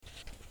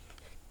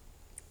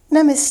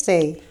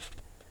Namaste.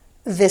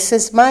 This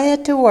is Maya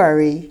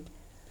Tiwari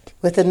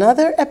with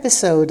another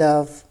episode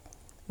of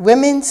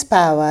Women's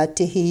Power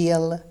to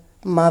Heal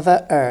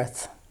Mother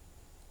Earth.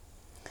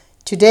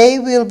 Today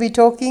we'll be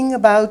talking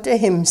about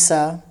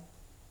ahimsa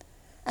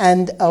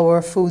and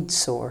our food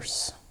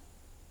source.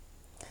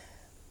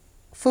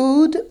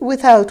 Food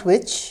without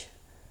which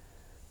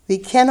we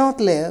cannot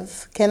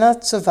live,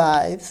 cannot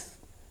survive,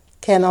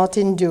 cannot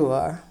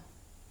endure.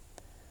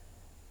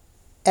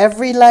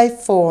 Every life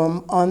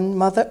form on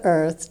Mother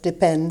Earth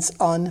depends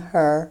on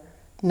her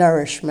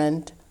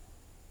nourishment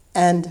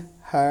and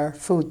her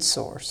food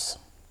source.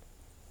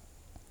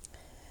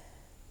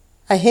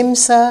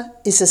 Ahimsa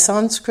is a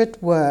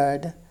Sanskrit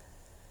word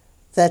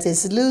that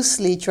is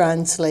loosely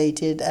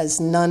translated as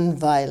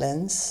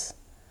non-violence,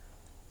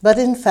 but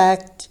in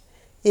fact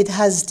it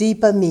has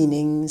deeper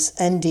meanings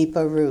and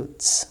deeper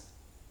roots.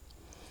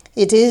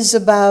 It is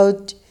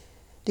about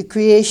the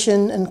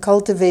creation and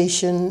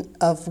cultivation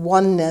of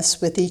oneness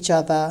with each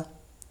other,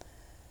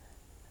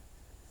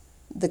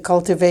 the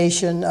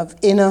cultivation of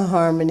inner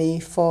harmony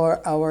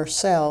for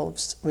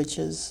ourselves, which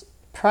is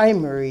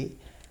primary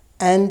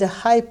and a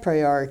high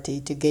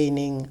priority to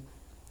gaining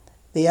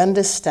the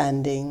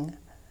understanding,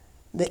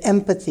 the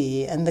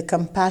empathy, and the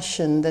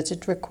compassion that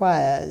it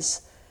requires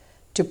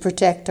to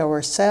protect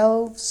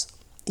ourselves,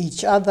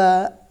 each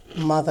other,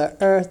 Mother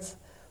Earth,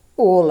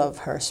 all of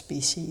her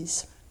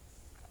species.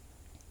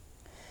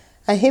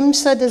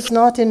 Ahimsa does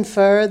not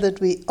infer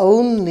that we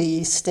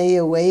only stay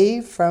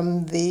away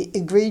from the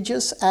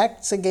egregious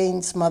acts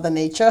against Mother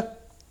Nature.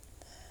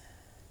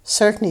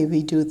 Certainly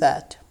we do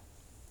that.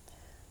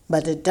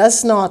 But it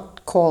does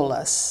not call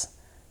us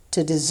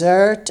to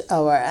desert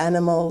our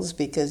animals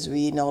because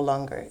we no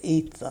longer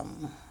eat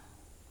them,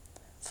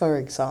 for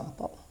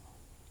example.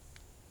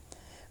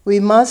 We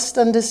must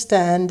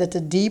understand at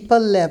a deeper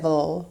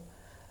level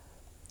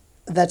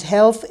that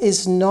health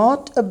is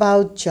not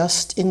about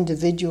just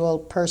individual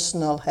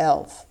personal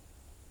health.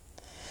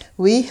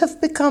 We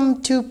have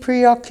become too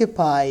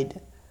preoccupied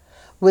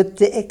with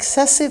the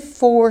excessive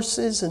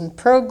forces and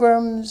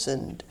programs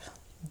and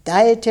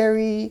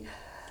dietary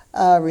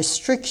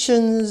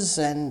restrictions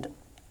and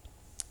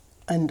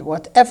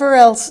whatever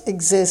else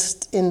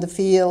exists in the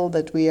field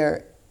that we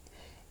are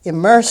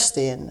immersed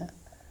in.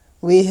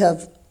 We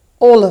have,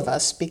 all of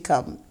us,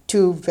 become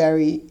too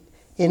very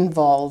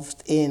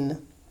involved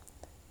in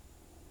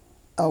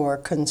our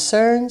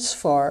concerns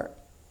for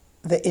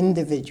the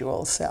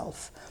individual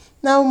self.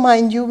 Now,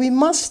 mind you, we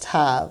must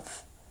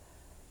have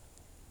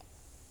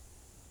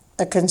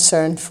a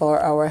concern for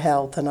our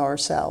health and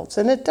ourselves,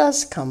 and it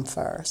does come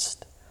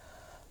first,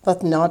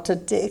 but not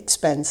at the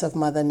expense of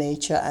Mother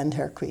Nature and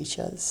her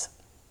creatures.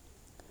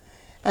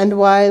 And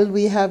while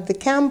we have the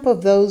camp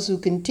of those who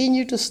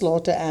continue to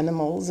slaughter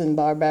animals in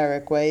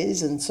barbaric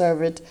ways and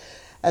serve it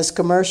as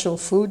commercial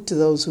food to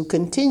those who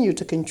continue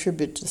to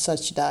contribute to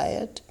such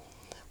diet,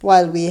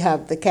 while we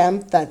have the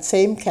camp, that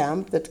same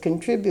camp that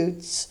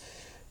contributes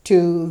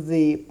to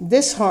the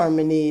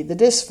disharmony, the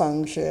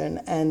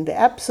dysfunction, and the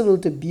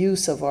absolute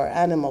abuse of our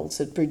animals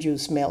that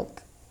produce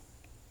milk,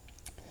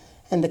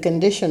 and the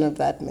condition of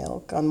that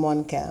milk on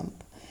one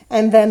camp.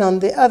 And then on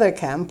the other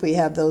camp, we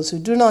have those who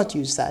do not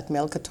use that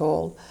milk at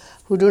all,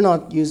 who do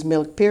not use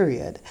milk,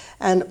 period,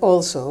 and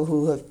also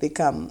who have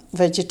become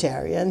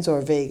vegetarians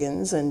or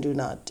vegans and do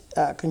not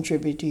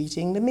contribute to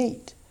eating the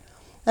meat.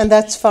 And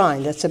that's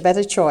fine. That's a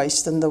better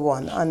choice than the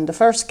one in the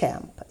first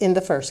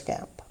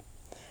camp.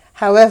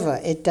 However,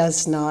 it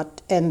does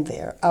not end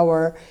there.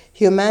 Our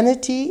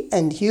humanity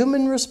and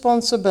human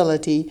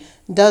responsibility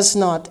does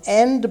not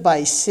end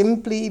by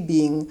simply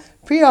being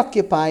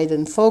preoccupied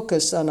and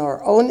focused on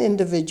our own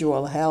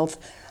individual health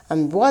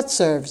and what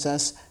serves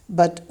us,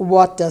 but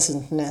what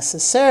doesn't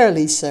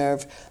necessarily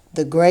serve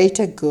the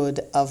greater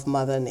good of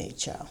Mother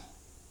Nature.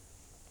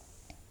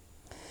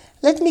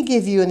 Let me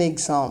give you an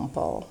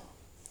example.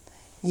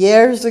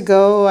 Years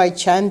ago, I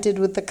chanted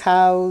with the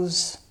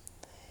cows,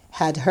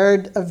 had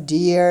heard of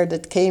deer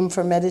that came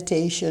for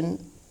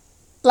meditation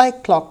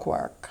like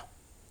clockwork,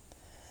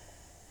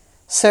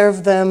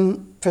 served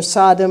them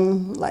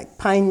prasadam like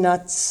pine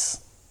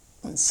nuts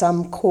and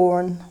some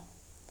corn,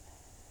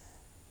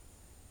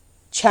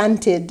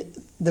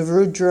 chanted the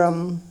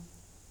Rudram,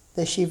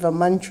 the Shiva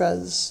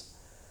mantras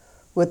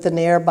with the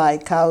nearby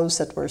cows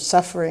that were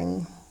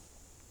suffering.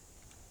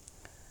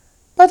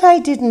 But I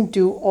didn't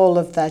do all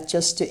of that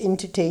just to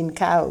entertain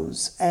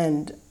cows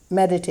and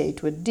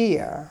meditate with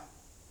deer.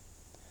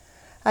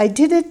 I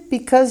did it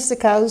because the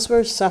cows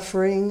were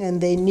suffering and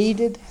they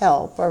needed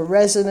help, a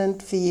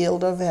resonant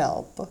field of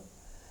help,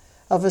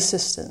 of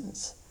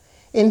assistance.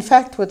 In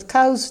fact, what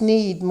cows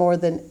need more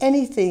than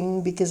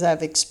anything, because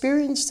I've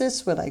experienced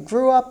this when I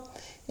grew up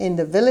in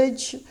the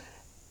village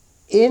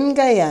in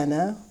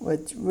Guyana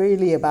with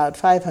really about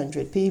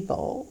 500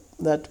 people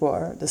that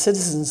were the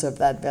citizens of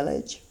that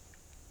village.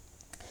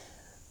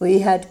 We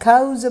had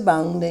cows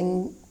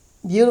abounding,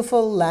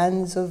 beautiful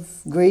lands of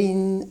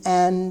green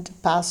and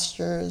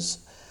pastures,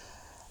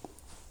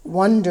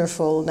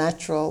 wonderful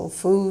natural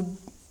food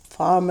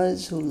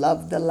farmers who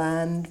loved the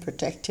land,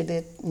 protected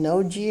it.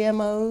 No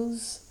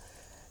GMOs,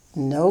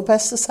 no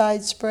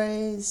pesticide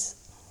sprays.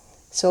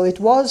 So it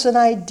was an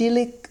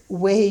idyllic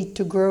way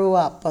to grow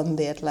up on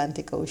the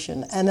Atlantic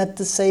Ocean. And at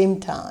the same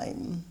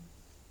time,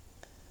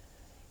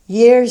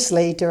 years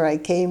later, I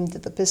came to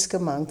the Pisgah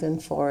Mountain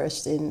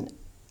Forest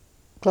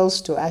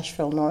close to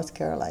Asheville, North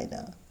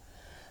Carolina.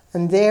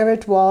 And there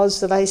it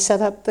was that I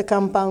set up the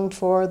compound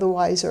for the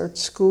Wise Earth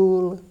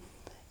School,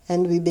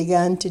 and we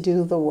began to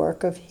do the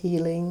work of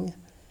healing.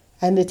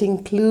 And it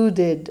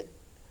included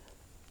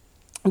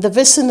the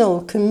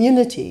vicinal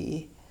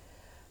community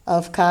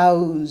of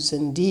cows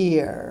and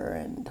deer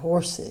and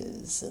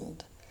horses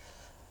and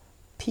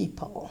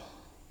people.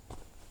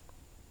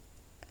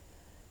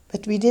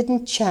 But we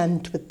didn't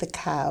chant with the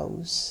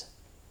cows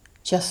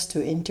just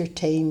to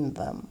entertain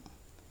them,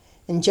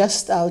 and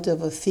just out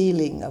of a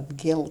feeling of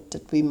guilt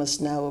that we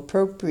must now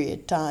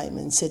appropriate time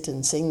and sit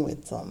and sing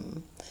with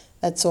them.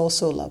 That's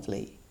also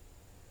lovely.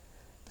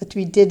 But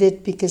we did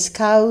it because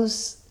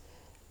cows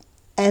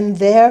and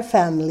their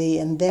family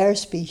and their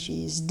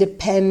species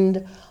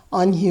depend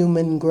on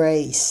human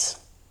grace.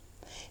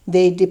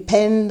 They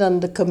depend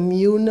on the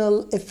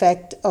communal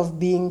effect of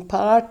being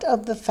part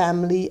of the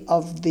family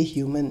of the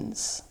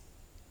humans.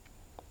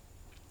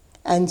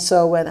 And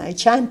so when I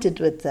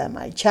chanted with them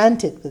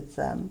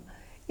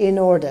in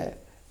order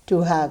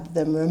to have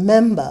them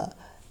remember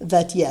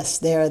that yes,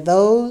 there are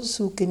those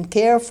who can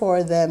care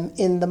for them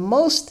with the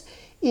most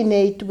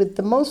innate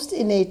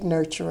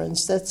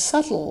nurturance that's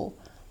subtle,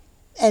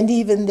 and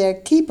even their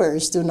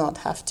keepers do not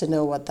have to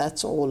know what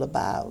that's all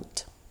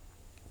about.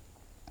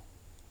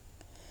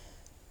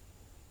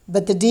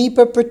 But the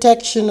deeper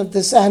protection of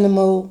this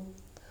animal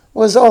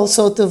was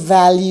also to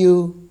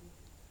value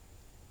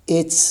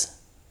its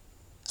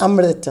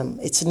amritam,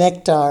 its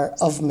nectar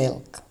of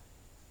milk.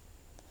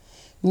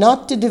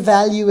 Not to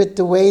devalue it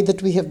the way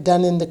that we have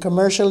done in the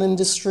commercial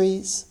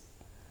industries,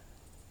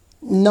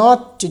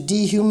 not to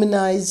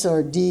dehumanize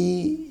or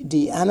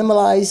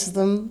de-animalize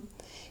them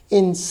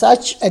in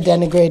such a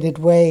denigrated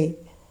way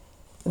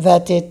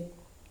that it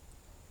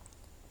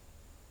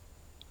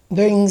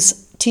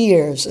brings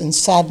tears and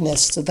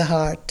sadness to the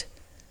heart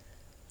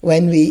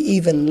when we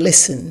even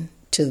listen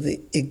to the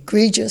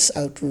egregious,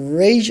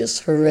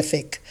 outrageous,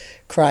 horrific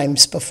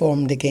crimes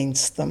performed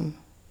against them.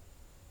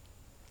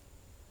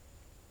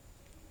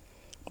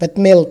 But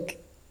milk,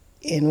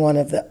 in one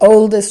of the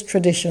oldest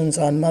traditions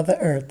on Mother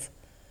Earth,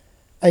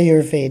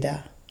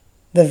 Ayurveda,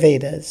 the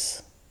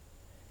Vedas,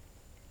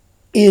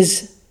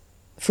 is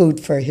food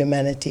for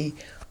humanity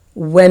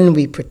when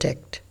we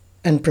protect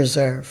and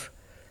preserve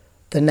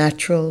the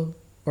natural,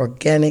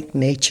 organic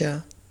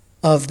nature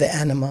of the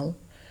animal,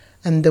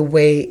 and the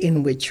way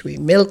in which we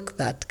milk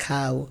that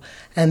cow,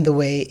 and the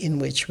way in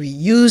which we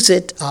use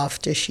it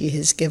after she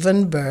has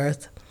given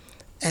birth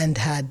and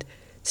had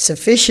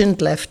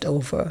sufficient left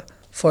over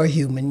for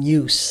human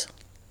use,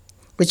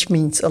 which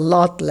means a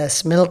lot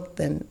less milk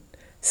than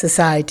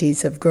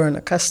societies have grown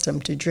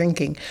accustomed to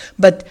drinking.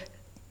 But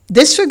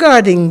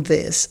disregarding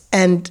this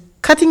and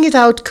cutting it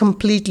out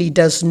completely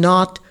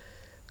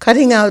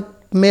cutting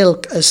out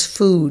milk as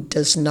food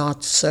does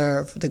not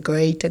serve the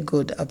greater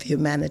good of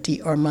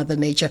humanity or Mother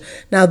Nature.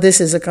 Now,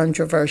 this is a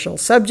controversial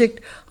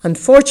subject.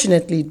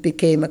 Unfortunately, it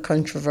became a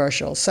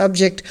controversial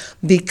subject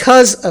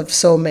because of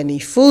so many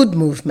food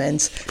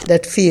movements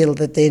that feel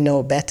that they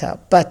know better.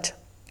 But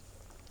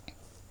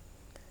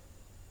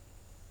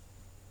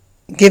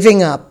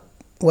giving up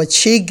what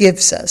she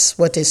gives us,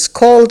 what is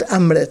called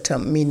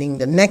amritam, meaning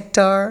the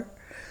nectar,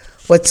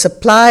 what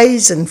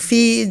supplies and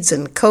feeds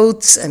and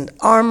coats and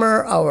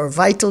armor our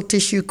vital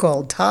tissue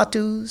called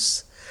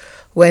dhatus,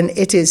 when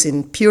it is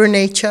in pure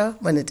nature,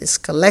 when it is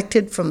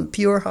collected from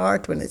pure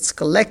heart, when it's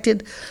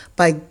collected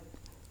by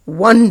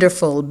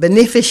wonderful,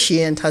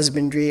 beneficent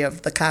husbandry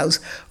of the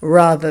cows,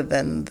 rather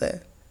than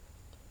the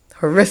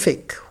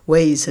horrific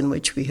ways in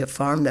which we have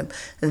farmed them.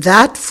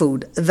 That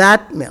food,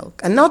 that milk,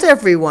 and not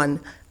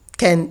everyone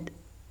can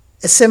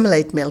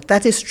assimilate milk.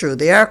 That is true.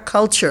 There are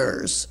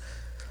cultures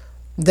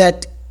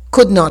that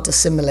could not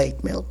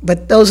assimilate milk,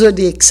 but those are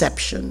the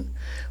exception.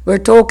 We're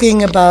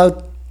talking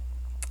about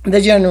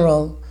the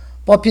general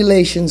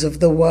populations of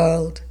the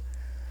world.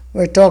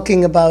 We're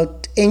talking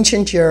about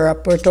ancient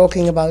Europe. We're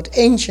talking about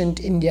ancient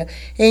India,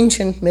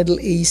 ancient Middle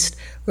East.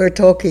 We're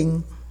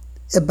talking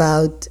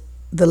about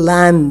the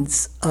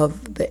lands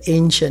of the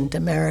ancient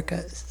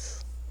Americas.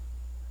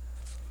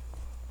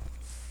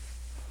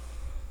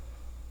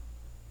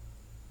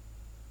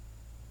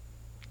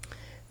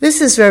 This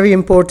is very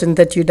important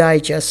that you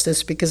digest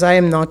this, because I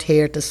am not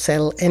here to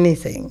sell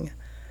anything.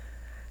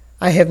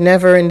 I have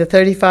never, in the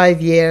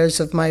 35 years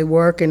of my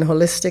work in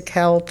holistic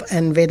health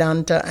and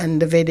Vedanta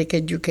and the Vedic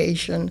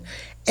education,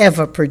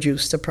 ever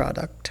produced a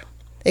product,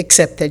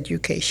 except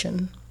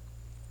education.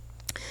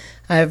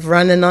 I have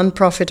run a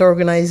non-profit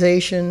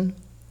organization,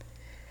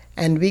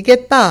 and we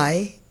get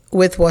by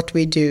with what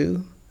we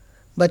do,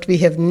 but we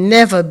have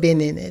never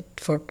been in it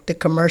for the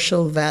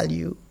commercial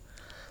value.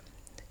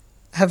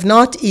 Have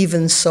not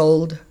even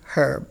sold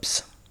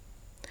herbs.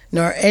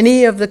 nor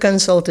any of the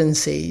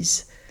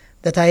consultancies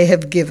that I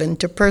have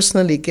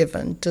personally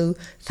given to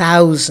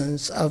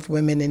thousands of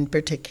women in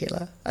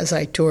particular as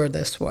I tour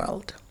this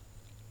world.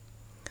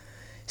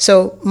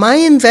 So my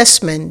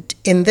investment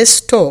in this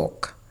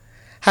talk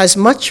has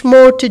much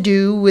more to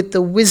do with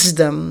the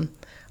wisdom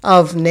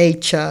of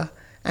nature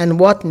and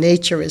what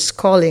nature is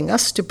calling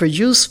us to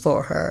produce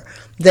for her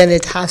than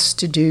it has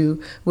to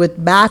do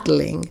with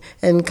battling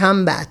and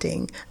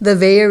combating the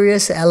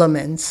various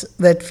elements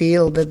that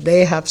feel that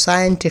they have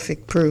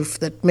scientific proof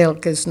that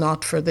milk is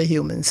not for the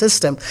human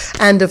system.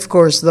 And of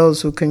course,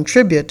 those who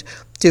contribute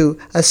to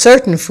a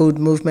certain food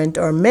movement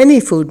or many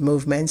food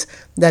movements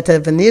that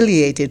have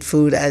annihilated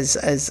food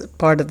as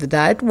part of the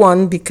diet.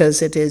 One,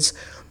 because it is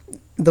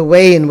the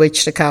way in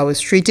which the cow is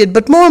treated,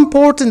 but more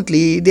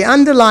importantly, the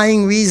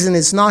underlying reason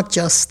is not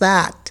just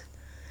that.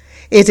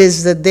 It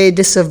is that they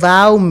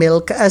disavow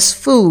milk as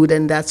food,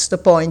 and that's the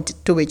point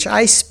to which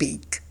I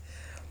speak.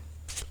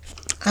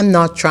 I'm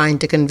not trying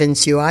to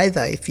convince you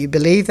either. If you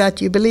believe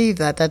that, you believe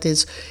that. That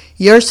is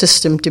your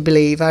system to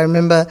believe. I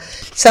remember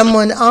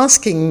someone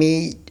asking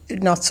me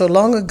not so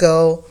long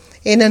ago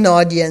in an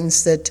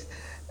audience that,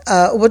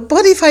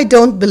 what if I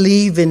don't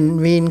believe in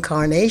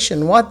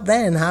reincarnation? What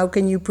then? How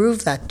can you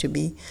prove that to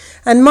me?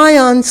 And my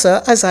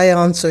answer, as I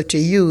answer to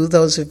you,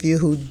 those of you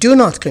who do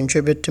not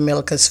contribute to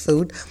milk as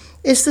food,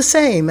 is the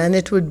same. And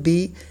it would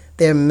be,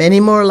 there are many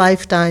more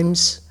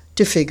lifetimes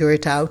to figure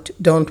it out.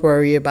 Don't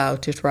worry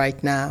about it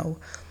right now.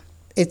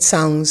 It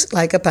sounds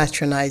like a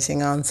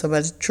patronizing answer,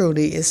 but it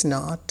truly is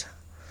not.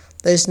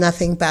 There's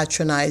nothing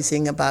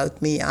patronizing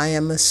about me. I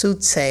am a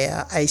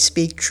soothsayer. I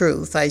speak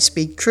truth. I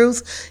speak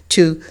truth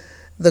to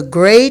the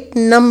great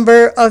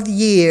number of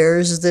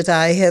years that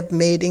I have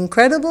made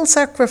incredible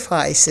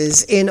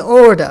sacrifices in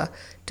order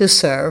to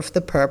serve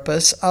the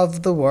purpose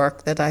of the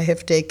work that I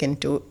have taken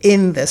to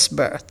in this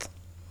birth.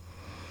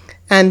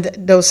 And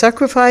those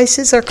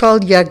sacrifices are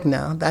called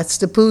yajna. That's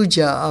the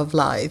puja of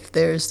life.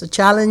 There's the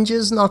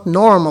challenges, not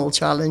normal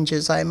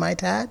challenges I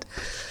might add,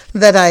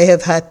 that I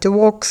have had to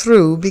walk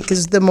through,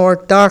 because the more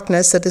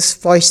darkness that is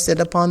foisted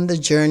upon the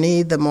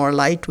journey, the more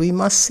light we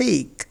must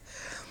seek.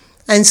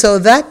 And so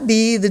that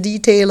be the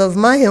detail of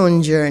my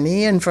own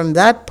journey, and from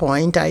that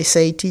point I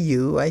say to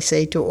you, I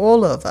say to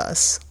all of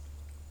us,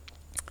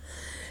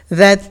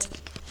 that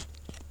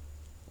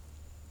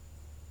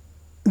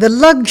the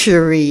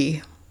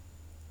luxury,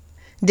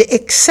 the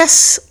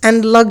excess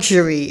and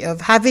luxury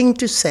of having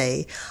to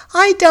say,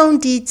 I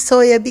don't eat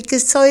soya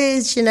because soya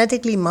is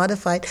genetically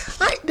modified.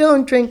 I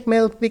don't drink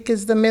milk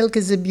because the milk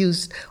is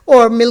abused,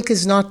 or milk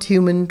is not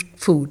human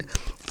food.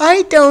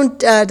 I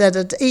don't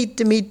eat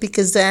the meat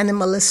because the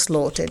animal is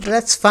slaughtered.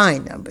 That's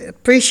fine. I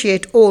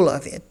appreciate all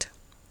of it.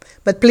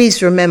 But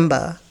please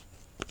remember,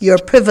 you're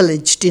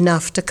privileged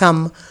enough to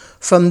come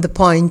from the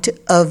point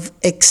of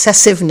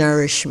excessive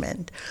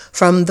nourishment,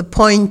 from the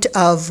point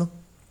of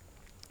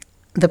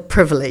the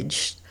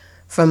privileged,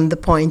 from the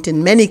point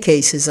in many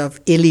cases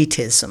of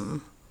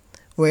elitism,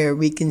 where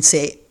we can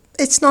say,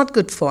 it's not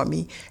good for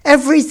me.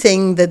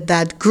 Everything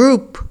that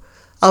group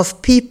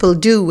of people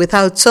do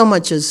without so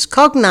much as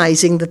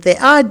cognizing that they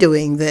are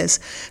doing this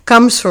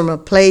comes from a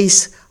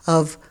place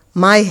of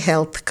my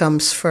health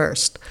comes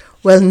first.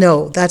 Well,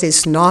 no, that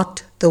is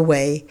not the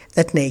way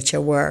that nature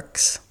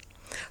works.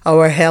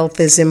 Our health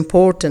is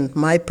important.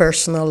 My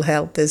personal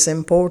health is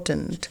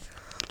important.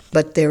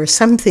 But there is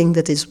something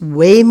that is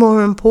way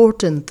more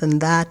important than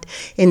that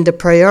in the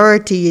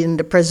priority, in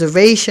the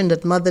preservation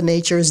that Mother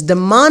Nature is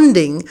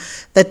demanding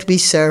that we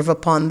serve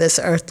upon this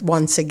earth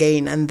once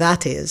again, and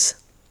that is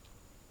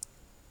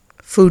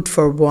food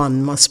for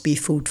one must be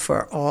food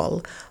for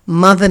all.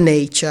 Mother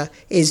Nature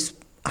is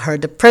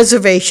the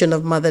preservation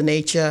of Mother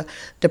Nature,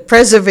 the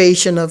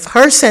preservation of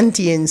her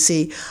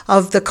sentiency,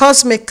 of the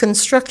cosmic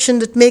construction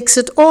that makes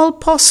it all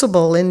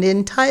possible in the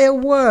entire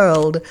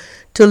world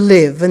to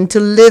live, and to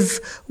live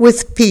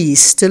with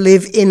peace, to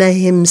live in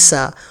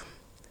ahimsa.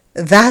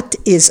 That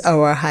is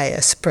our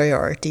highest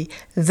priority.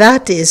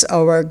 That is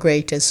our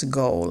greatest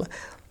goal.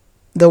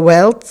 The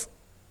wealth,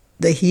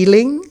 the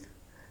healing,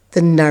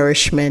 the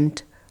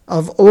nourishment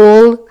of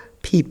all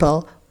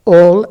people,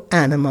 all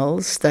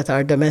animals that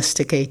are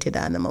domesticated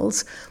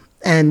animals,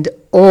 and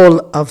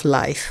all of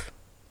life.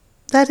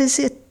 That is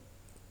it.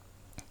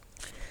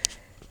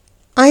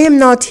 I am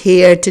not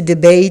here to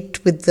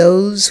debate with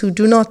those who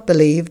do not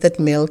believe that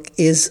milk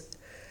is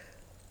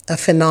a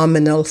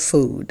phenomenal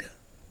food.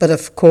 But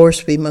of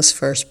course we must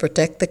first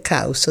protect the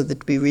cow so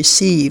that we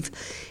receive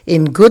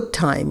in good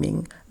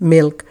timing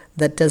milk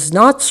that does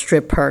not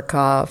strip her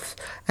calf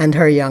and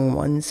her young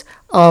ones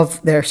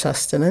of their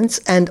sustenance,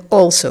 and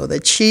also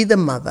that she, the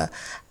mother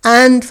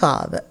and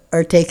father,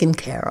 are taken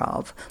care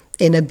of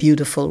in a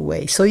beautiful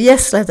way. So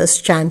yes, let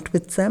us chant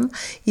with them.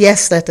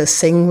 Yes, let us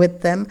sing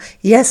with them.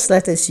 Yes,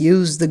 let us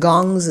use the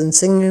gongs and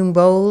singing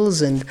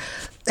bowls and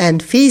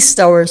and feast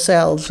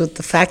ourselves with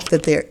the fact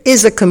that there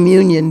is a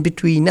communion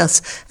between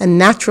us, a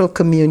natural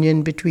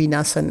communion between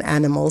us and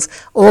animals,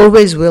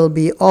 always will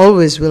be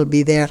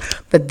there.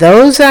 But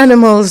those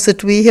animals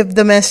that we have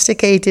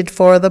domesticated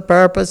for the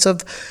purpose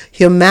of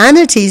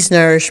humanity's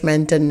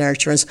nourishment and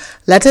nurturance,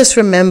 let us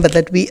remember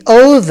that we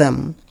owe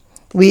them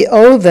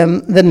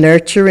the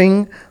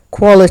nurturing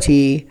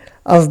quality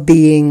of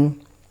being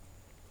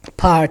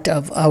part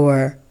of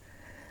our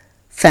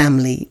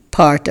family,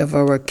 part of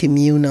our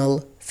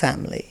communal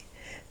family.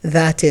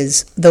 That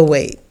is the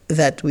way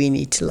that we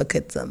need to look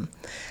at them.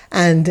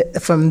 And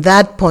from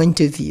that point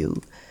of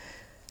view,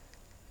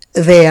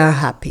 they are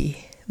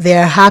happy. They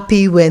are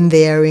happy when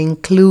they are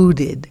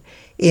included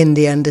in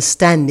the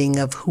understanding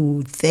of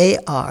who they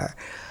are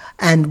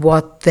and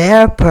what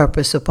their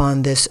purpose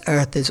upon this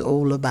earth is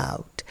all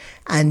about.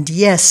 And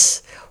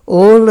yes,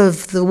 all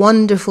of the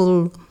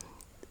wonderful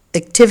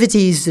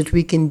activities that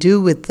we can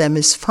do with them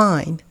is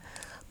fine,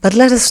 but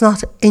let us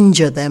not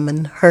injure them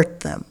and hurt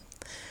them.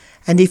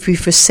 And if we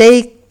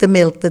forsake the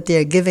milk that they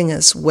are giving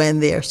us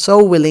when they are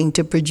so willing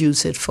to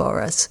produce it for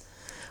us,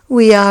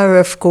 we are,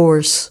 of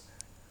course,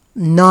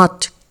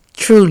 not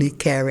truly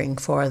caring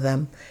for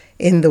them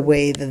in the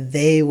way that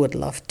they would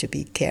love to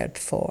be cared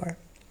for.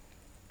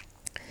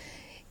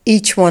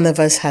 Each one of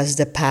us has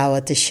the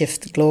power to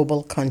shift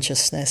global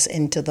consciousness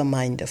into the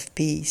mind of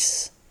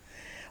peace.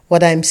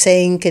 What I'm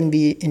saying can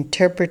be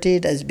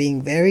interpreted as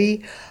being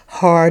very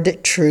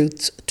hard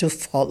truths to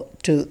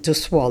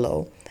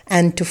swallow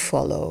and to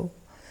follow.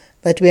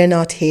 But we're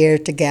not here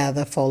to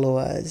gather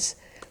followers.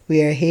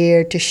 We are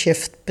here to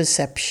shift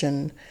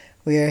perception.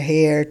 We are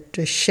here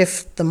to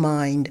shift the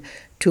mind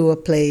to a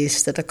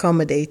place that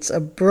accommodates a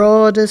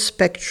broader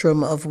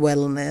spectrum of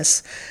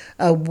wellness,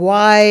 a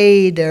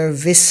wider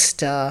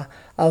vista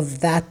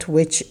of that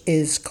which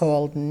is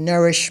called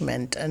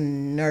nourishment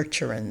and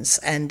nurturance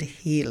and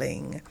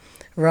healing,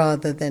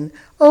 rather than,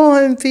 oh,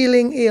 I'm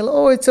feeling ill,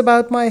 oh, it's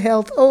about my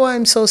health, oh,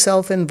 I'm so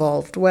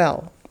self-involved.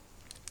 Well,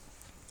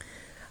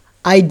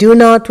 I do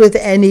not with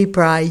any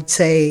pride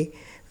say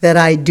that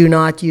I do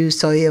not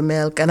use soya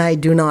milk, and I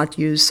do not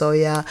use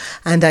soya,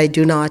 and I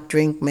do not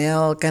drink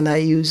milk, and I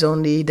use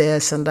only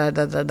this, and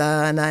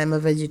and I'm a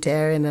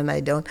vegetarian, and I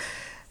don't.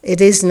 It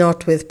is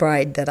not with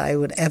pride that I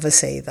would ever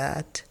say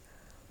that,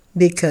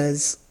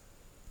 because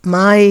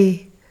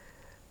my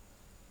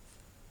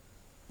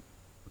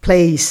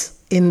place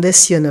in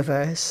this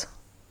universe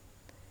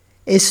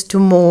is to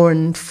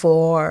mourn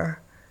for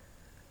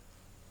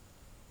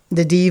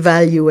the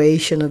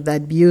devaluation of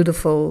that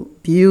beautiful,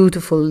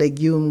 beautiful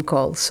legume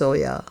called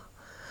soya,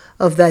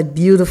 of that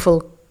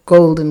beautiful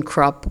golden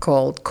crop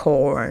called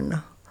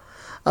corn,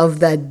 of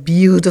that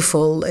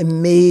beautiful,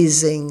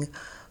 amazing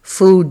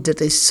food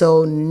that is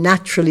so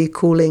naturally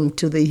cooling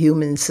to the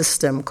human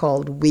system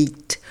called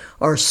wheat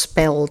or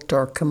spelt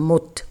or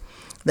kamut,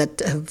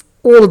 that have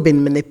all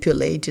been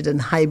manipulated and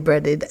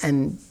hybrided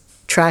and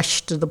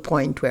trashed to the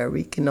point where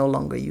we can no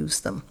longer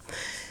use them.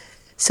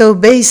 So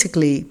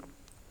basically,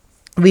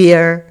 we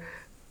are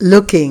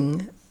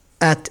looking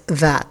at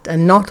that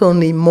and not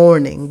only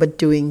mourning, but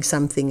doing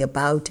something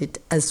about it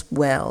as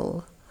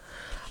well.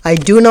 I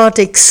do not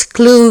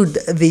exclude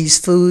these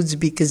foods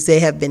because they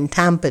have been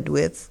tampered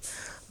with,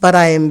 but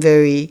I am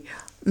very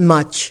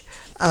much,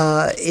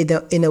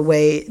 in a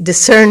way,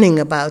 discerning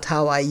about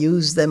how I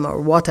use them or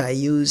what I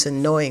use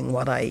and knowing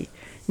what I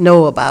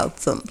know about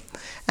them.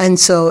 And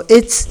so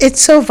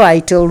it's so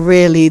vital,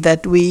 really,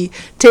 that we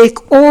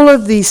take all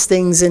of these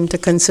things into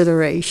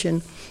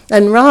consideration.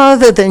 And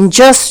rather than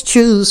just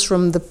choose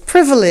from the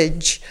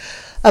privilege,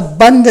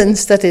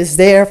 abundance that is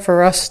there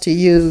for us to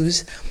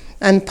use,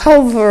 and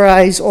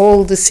pulverize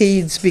all the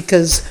seeds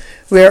because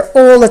we're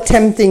all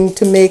attempting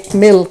to make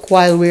milk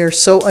while we're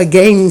so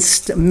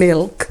against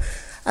milk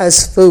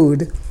as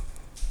food,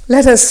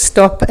 let us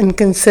stop and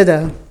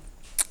consider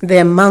the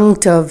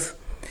amount of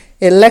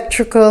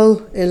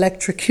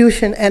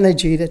electrocution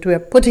energy that we're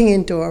putting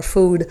into our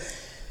food,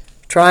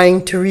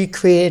 trying to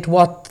recreate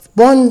what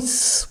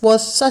once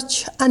was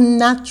such a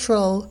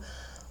natural,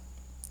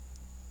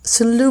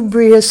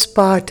 salubrious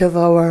part of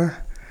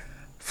our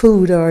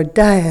food, our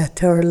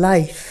diet, our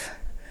life.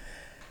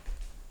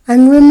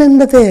 And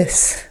remember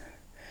this: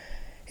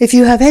 if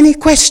you have any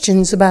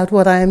questions about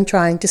what I am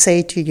trying to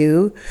say to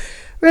you,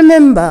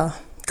 remember,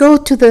 go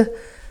to the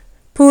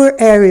poor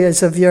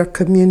areas of your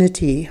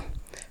community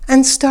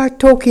and start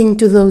talking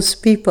to those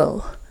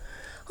people.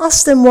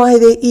 Ask them why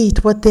they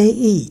eat what they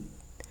eat.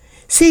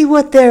 See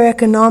what their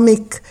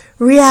economic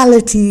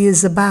reality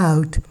is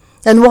about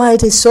and why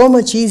it is so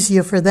much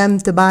easier for them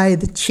to buy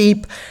the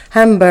cheap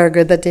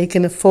hamburger that they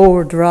can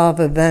afford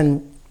rather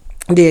than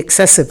the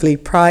excessively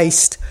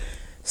priced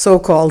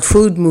so-called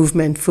food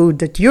movement food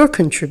that you're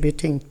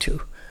contributing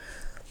to.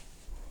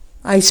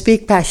 I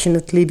speak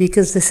passionately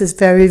because this is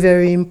very,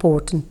 very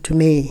important to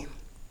me.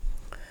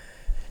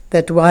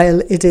 That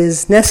while it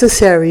is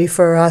necessary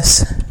for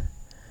us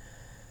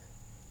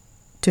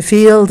to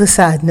feel the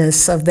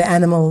sadness of the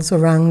animals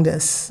around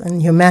us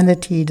and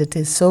humanity that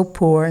is so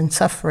poor and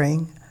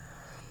suffering,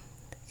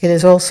 it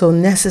is also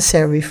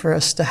necessary for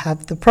us to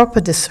have the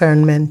proper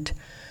discernment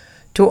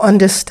to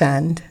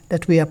understand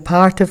that we are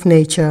part of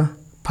nature,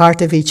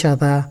 part of each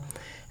other,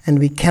 and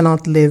we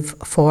cannot live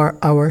for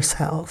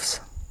ourselves.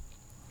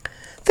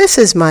 This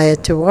is Maya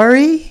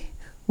Tiwari,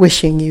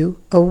 wishing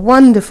you a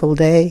wonderful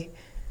day.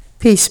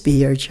 Peace be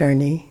your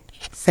journey.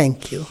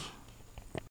 Thank you.